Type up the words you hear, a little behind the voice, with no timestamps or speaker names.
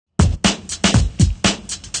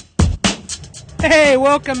Hey,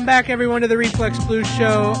 welcome back, everyone, to the Reflex Blues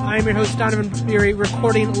Show. I'm your host, Donovan Beery,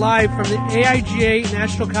 recording live from the AIGA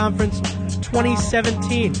National Conference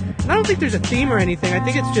 2017. And I don't think there's a theme or anything. I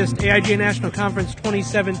think it's just AIGA National Conference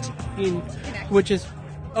 2017, which is,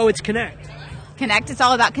 it's Connect. Connect. It's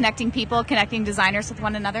all about connecting people, connecting designers with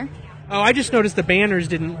one another. Oh, I just noticed the banners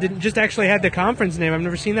didn't just actually had the conference name. I've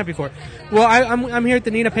never seen that before. Well, I'm here at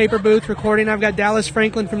the Neenah Paper booth recording. I've got Dallas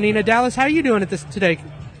Franklin from Neenah. Dallas, how are you doing at this today?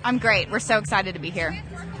 I'm great. We're so excited to be here.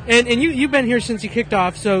 And you've been here since you kicked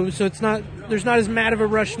off, so there's not as mad of a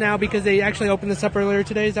rush now because they actually opened this up earlier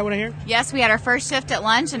today. Is that what I hear? Yes, we had our first shift at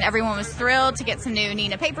lunch, and everyone was thrilled to get some new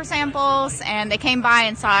Neenah paper samples. And they came by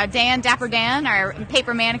and saw Dapper Dan, our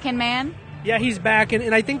paper mannequin man. Yeah, he's back,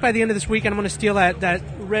 and I think by the end of this weekend I'm going to steal that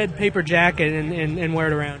red paper jacket and wear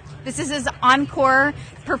it around. This is his encore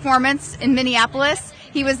performance in Minneapolis.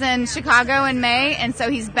 He was in Chicago in May, and so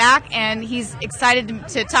he's back, and he's excited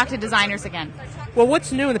to talk to designers again. Well,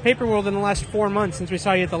 what's new in the paper world in the last 4 months since we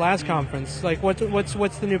saw you at the last conference? Like, what's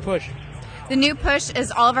the new push? The new push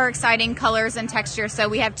is all of our exciting colors and textures. So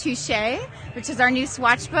we have Touche, which is our new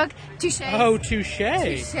swatch book. Touche. Oh, Touche.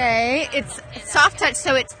 Touche. It's soft touch,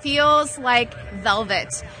 so it feels like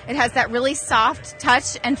velvet. It has that really soft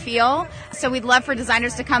touch and feel. So we'd love for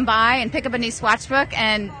designers to come by and pick up a new swatch book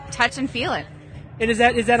and touch and feel it. And is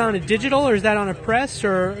that on a digital or is that on a press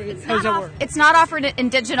or how does that work? It's not offered in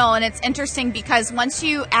digital, and it's interesting because once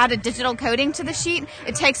you add a digital coating to the sheet,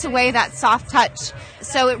 it takes away that soft touch.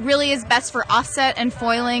 So it really is best for offset and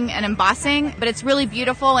foiling and embossing, but it's really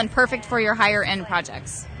beautiful and perfect for your higher end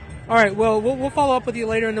projects. All right, well, we'll follow up with you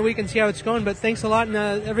later in the week and see how it's going, but thanks a lot, and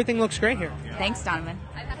everything looks great here. Thanks, Donovan.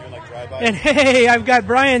 And hey, I've got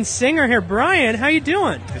Brian Singer here. Brian, how you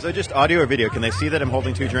doing? Is that just audio or video? Can they see that I'm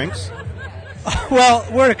holding 2 drinks? Well,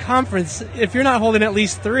 we're at a conference. If you're not holding at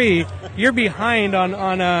least 3, you're behind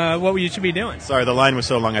on what you should be doing. Sorry, the line was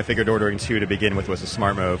so long I figured ordering 2 to begin with was a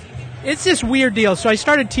smart move. It's this weird deal. So I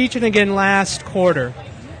started teaching again last quarter,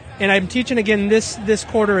 and I'm teaching again this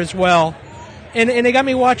quarter as well. And they got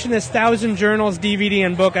me watching this 1,000 Journals DVD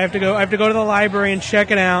and book. I have to go to the library and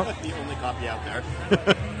check it out. That's the only copy out there.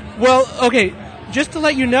 Well, okay. Just to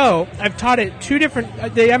let you know, I've taught at 2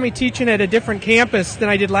 different... They have me teaching at a different campus than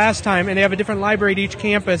I did last time, and they have a different library at each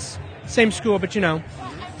campus. Same school, but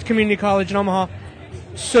it's community college in Omaha.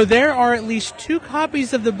 So there are at least 2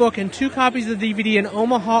 copies of the book and 2 copies of the DVD in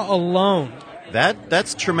Omaha alone.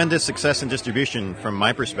 That's tremendous success in distribution from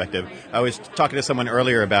my perspective. I was talking to someone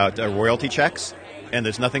earlier about royalty checks, and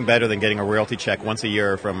there's nothing better than getting a royalty check once a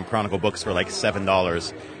year from Chronicle Books for like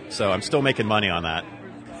 $7. So I'm still making money on that.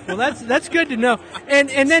 Well, that's good to know. And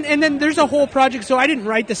then there's a whole project. So I didn't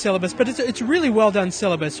write the syllabus, but it's a really well done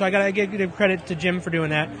syllabus. So I got to give credit to Jim for doing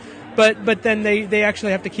that. But then they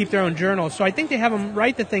actually have to keep their own journal. So I think they have them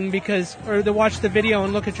write the thing or to watch the video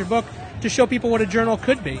and look at your book to show people what a journal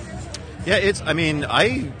could be. Yeah,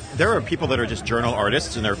 there are people that are just journal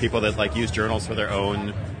artists, and there are people that use journals for their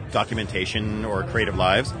own documentation or creative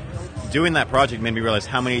lives. Doing that project made me realize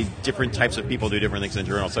how many different types of people do different things in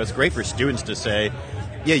journals. So it's great for students to say,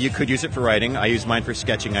 yeah, you could use it for writing. I use mine for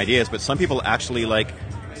sketching ideas, but some people actually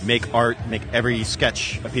make art, make every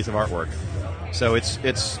sketch a piece of artwork. So it's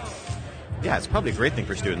probably a great thing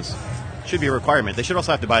for students. Should be a requirement. They should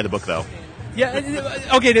also have to buy the book, though. Yeah,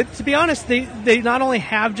 okay, to be honest, they not only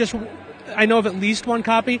have I know of at least 1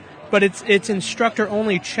 copy, but it's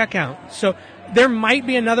instructor-only checkout. So there might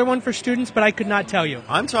be another one for students, but I could not tell you.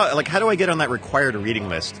 How do I get on that required reading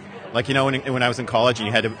list? When I was in college and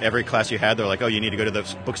you had every class you had, they're like, oh, you need to go to the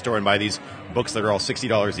bookstore and buy these books that are all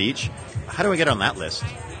 $60 each. How do I get on that list?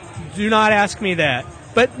 Do not ask me that.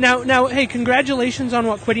 But now, hey, congratulations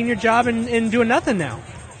on quitting your job and doing nothing now.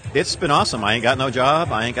 It's been awesome. I ain't got no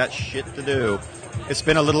job. I ain't got shit to do. It's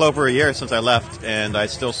been a little over a year since I left, and I'm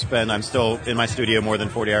still in my studio more than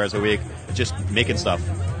 40 hours a week just making stuff.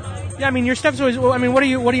 Yeah, I mean, your stuff's always, what are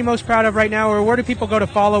you most proud of right now, or where do people go to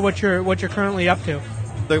follow what you're currently up to?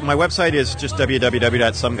 My website is just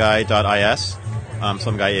www.someguy.is.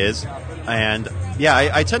 Some guy is. And yeah,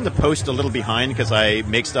 I tend to post a little behind because I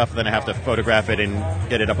make stuff, then I have to photograph it and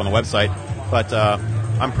get it up on the website. But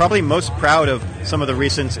I'm probably most proud of some of the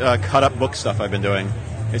recent cut-up book stuff I've been doing.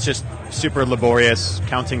 It's just super laborious,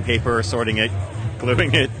 counting paper, sorting it,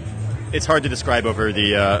 gluing it. It's hard to describe over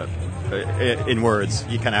in words.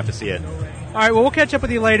 You kind of have to see it. All right, well, we'll catch up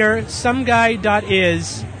with you later.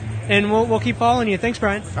 Someguy.is. And we'll keep following you. Thanks,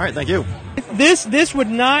 Brian. All right, thank you. This would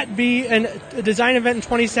not be a design event in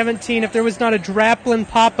 2017 if there was not a Draplin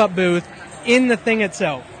pop-up booth in the thing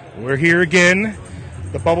itself. We're here again.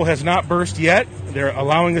 The bubble has not burst yet. They're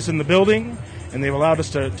allowing us in the building, and they've allowed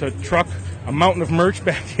us to truck a mountain of merch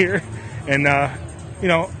back here. And,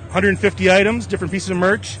 150 items, different pieces of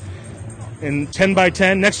merch, and 10 by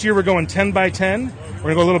 10. Next year we're going 10 by 10. We're going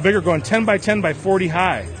to go a little bigger, going 10 by 10 by 40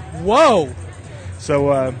 high. Whoa!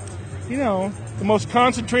 So, the most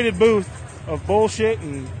concentrated booth of bullshit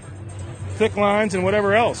and thick lines and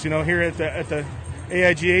whatever else, here at the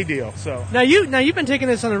AIGA deal. So now you've been taking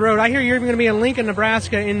this on the road. I hear you're even going to be in Lincoln,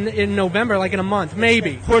 Nebraska in November, like in a month,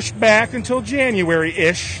 maybe. Pushed back until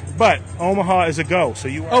January-ish, but Omaha is a go. So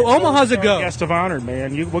you are Omaha's a go. Guest of honor,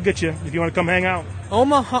 man. We'll get you if you want to come hang out.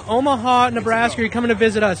 Omaha, Nebraska. You're coming to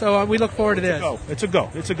visit us. Oh, we look forward to this. It's a go.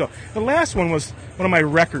 The last one was one of my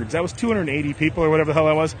records. That was 280 people or whatever the hell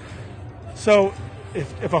that was. So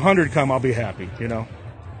if 100 come, I'll be happy.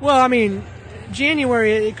 Well, I mean,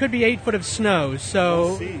 January, it could be 8 foot of snow. So,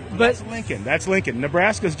 we'll see. But that's Lincoln.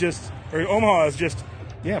 Nebraska's Omaha is just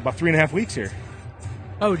about 3.5 weeks here.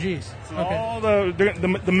 Oh, geez. So okay. All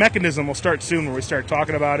the mechanism will start soon when we start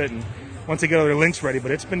talking about it, and once they get all their links ready.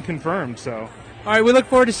 But it's been confirmed. So. All right, we look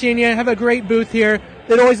forward to seeing you. Have a great booth here.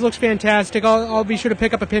 It always looks fantastic. I'll be sure to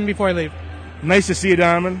pick up a pin before I leave. Nice to see you,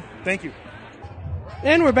 Donovan. Thank you.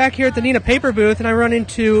 And we're back here at the Neenah Paper booth, and I run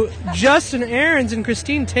into Justin Ahrens and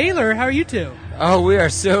Christine Taylor. How are you two? Oh, we are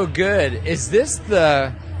so good. Is this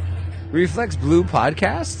the Reflex Blue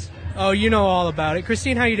podcast? Oh, you know all about it.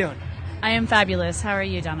 Christine, how you doing? I am fabulous. How are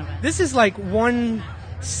you, Donovan? This is like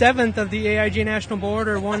 1/7 of the AIG National Board,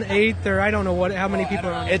 or 1/8, or I don't know how many people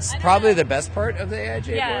are on it. It's probably the best part of the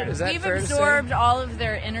AIG board. Is that we've fair to say? absorbed all of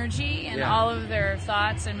their energy and all of their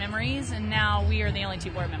thoughts and memories, and now we are the only 2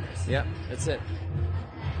 board members. Yep, that's it.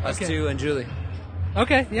 Us Okay. 2 and Julie.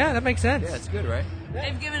 Okay, yeah, that makes sense. Yeah, it's good, right?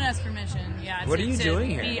 They've given us permission, What are you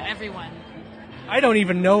doing to here? be everyone. I don't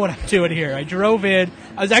even know what I'm doing here. I drove in.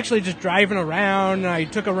 I was actually just driving around, and I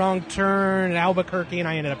took a wrong turn in Albuquerque, and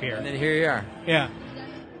I ended up here. And then here you are. Yeah.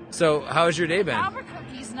 So, how's your day been?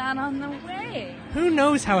 Albuquerque's not on the way. Who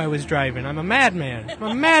knows how I was driving? I'm a madman. I'm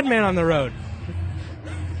a madman on the road.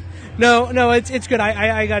 No, it's good.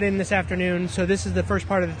 I got in this afternoon, so this is the first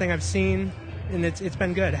part of the thing I've seen, and it's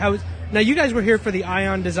been good. Now, you guys were here for the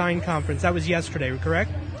Ion Design Conference. That was yesterday,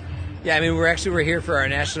 correct? Yeah, I mean, we're here for our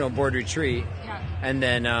national board retreat, and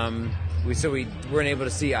then we weren't able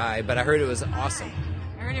to see but I heard it was awesome.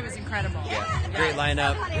 I heard it was incredible. Yeah, great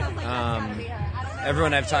lineup.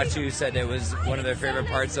 Everyone I've talked to said it was one of their favorite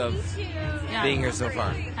parts of being here so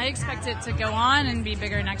far. I expect it to go on and be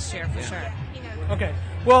bigger next year for sure. Okay.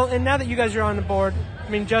 Well, and now that you guys are on the board, I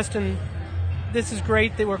mean, Justin, this is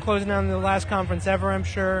great that we're closing down the last conference ever, I'm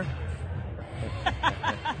sure.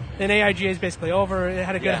 Then AIGA is basically over. It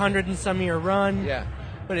had a good 100 and some year run. Yeah.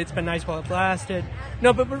 But it's been nice while it lasted.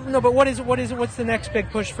 But what's the next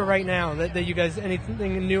big push for right now? That you guys,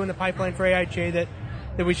 anything new in the pipeline for AIGA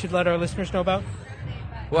that we should let our listeners know about?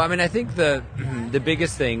 Well, I mean, I think the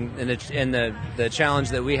biggest thing and the challenge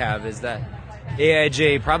that we have is that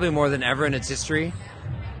AIGA, probably more than ever in its history,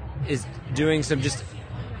 is doing some just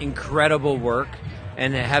incredible work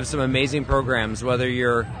and have some amazing programs, whether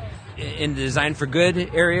you're in the Design for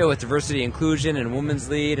Good area with diversity, inclusion, and women's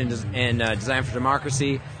lead and Design for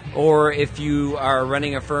Democracy, or if you are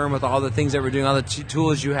running a firm with all the things that we're doing, all the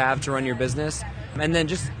tools you have to run your business, and then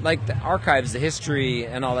just like the archives, the history,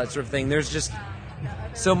 and all that sort of thing. There's just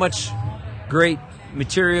so much great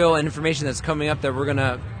material and information that's coming up that we're going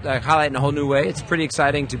to highlight in a whole new way. It's pretty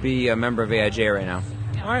exciting to be a member of AIGA right now.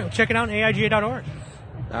 All right, well, check it out on AIGA.org.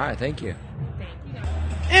 All right, thank you.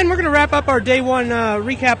 And we're going to wrap up our day one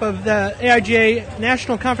recap of the AIGA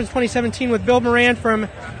National Conference 2017 with Bill Moran from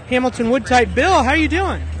Hamilton Woodtype. Bill, how are you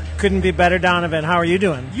doing? Couldn't be better, Donovan. How are you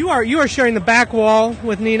doing? You are sharing the back wall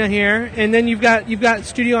with Neenah here, and then you've got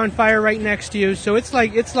Studio on Fire right next to you. So it's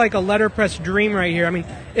like a letterpress dream right here. I mean,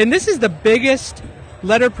 and this is the biggest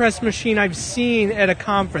letterpress machine I've seen at a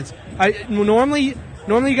conference. Normally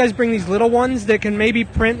you guys bring these little ones that can maybe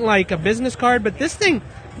print like a business card, but this thing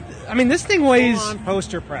weighs... Full-on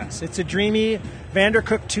poster press. It's a dreamy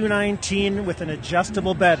Vandercook 219 with an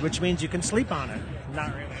adjustable bed, which means you can sleep on it.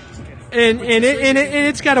 Not really, just kidding. And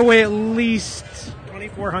it's got to weigh at least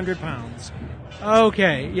 2,400 pounds.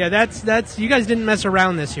 Okay, yeah, that's you guys didn't mess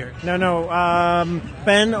around this year. No.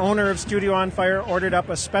 Ben, owner of Studio on Fire, ordered up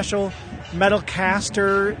a special metal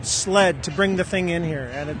caster sled to bring the thing in here,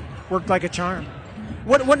 and it worked like a charm.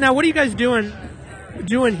 What are you guys doing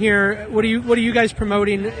here? What are you guys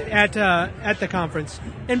promoting at the conference?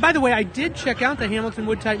 And by the way, I did check out the Hamilton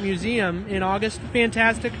Woodtype Museum in August.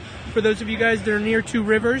 Fantastic. For those of you guys that are near Two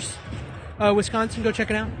Rivers, Wisconsin, go check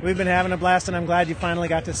it out. We've been having a blast, and I'm glad you finally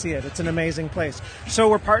got to see it. It's an amazing place. So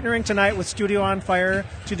we're partnering tonight with Studio on Fire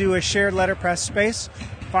to do a shared letterpress space.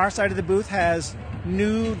 Far side of the booth has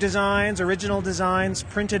new designs, original designs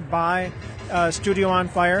printed by Studio on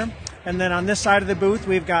Fire. And then on this side of the booth,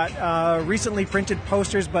 we've got recently printed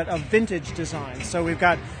posters, but of vintage designs. So we've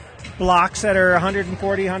got blocks that are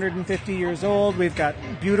 140, 150 years old. We've got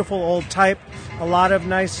beautiful old type, a lot of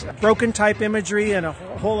nice broken type imagery, and a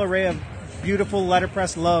whole array of beautiful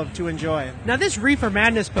letterpress love to enjoy. Now this Reefer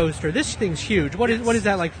Madness poster, this thing's huge. What is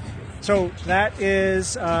that like? So that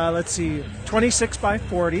is, 26 by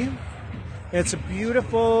 40. It's a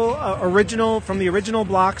beautiful original from the original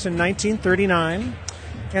blocks in 1939.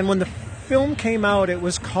 And when the film came out, it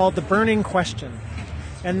was called The Burning Question.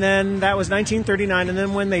 And then that was 1939. And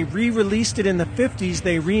then when they re-released it in the 50s,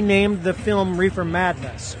 they renamed the film Reefer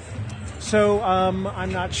Madness. So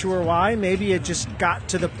I'm not sure why. Maybe it just got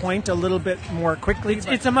to the point a little bit more quickly.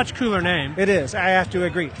 It's a much cooler name. It is. I have to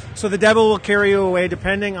agree. So the devil will carry you away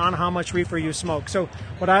depending on how much reefer you smoke. So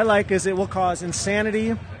what I like is it will cause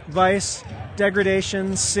insanity, vice,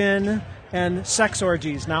 degradation, sin, and sex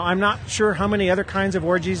orgies. Now, I'm not sure how many other kinds of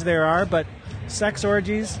orgies there are, but sex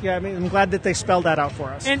orgies, yeah, I mean, I'm glad that they spelled that out for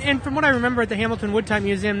us. And from what I remember at the Hamilton Woodtime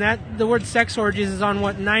Museum, that the word sex orgies is on,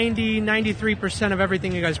 93% of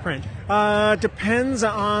everything you guys print? Depends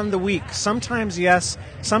on the week. Sometimes, yes.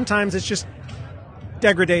 Sometimes it's just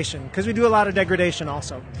degradation, because we do a lot of degradation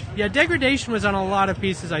also. Yeah, degradation was on a lot of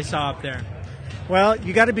pieces I saw up there. Well,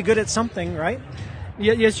 you got to be good at something, right?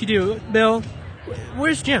 Yeah, yes, you do. Bill,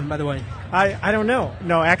 where's Jim, by the way? I don't know.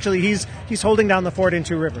 No, actually, he's holding down the fort in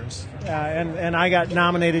Two Rivers, and I got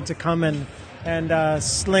nominated to come and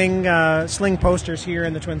sling posters here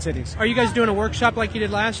in the Twin Cities. Are you guys doing a workshop like you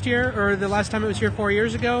did last year, or the last time it was here 4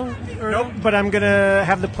 years ago? Nope, but I'm going to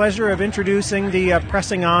have the pleasure of introducing the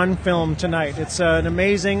Pressing On film tonight. It's an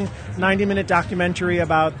amazing 90-minute documentary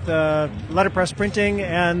about the letterpress printing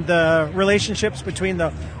and the relationships between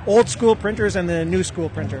the old school printers and the new school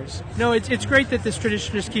printers. No, it's great that this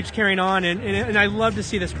tradition just keeps carrying on, and I love to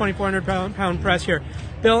see this 2,400-pound press here.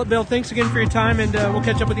 Bill, thanks again for your time, and we'll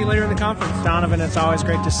catch up with you later in the conference. Donovan, it's always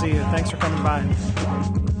great to see you. Thanks for coming by.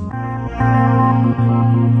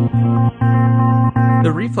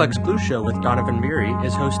 The Reflex Glue Show with Donovan Beery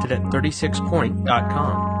is hosted at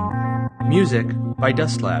 36point.com. Music by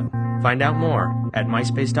Dust Lab. Find out more at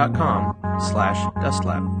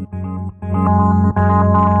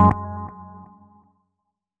myspace.com/dustlab.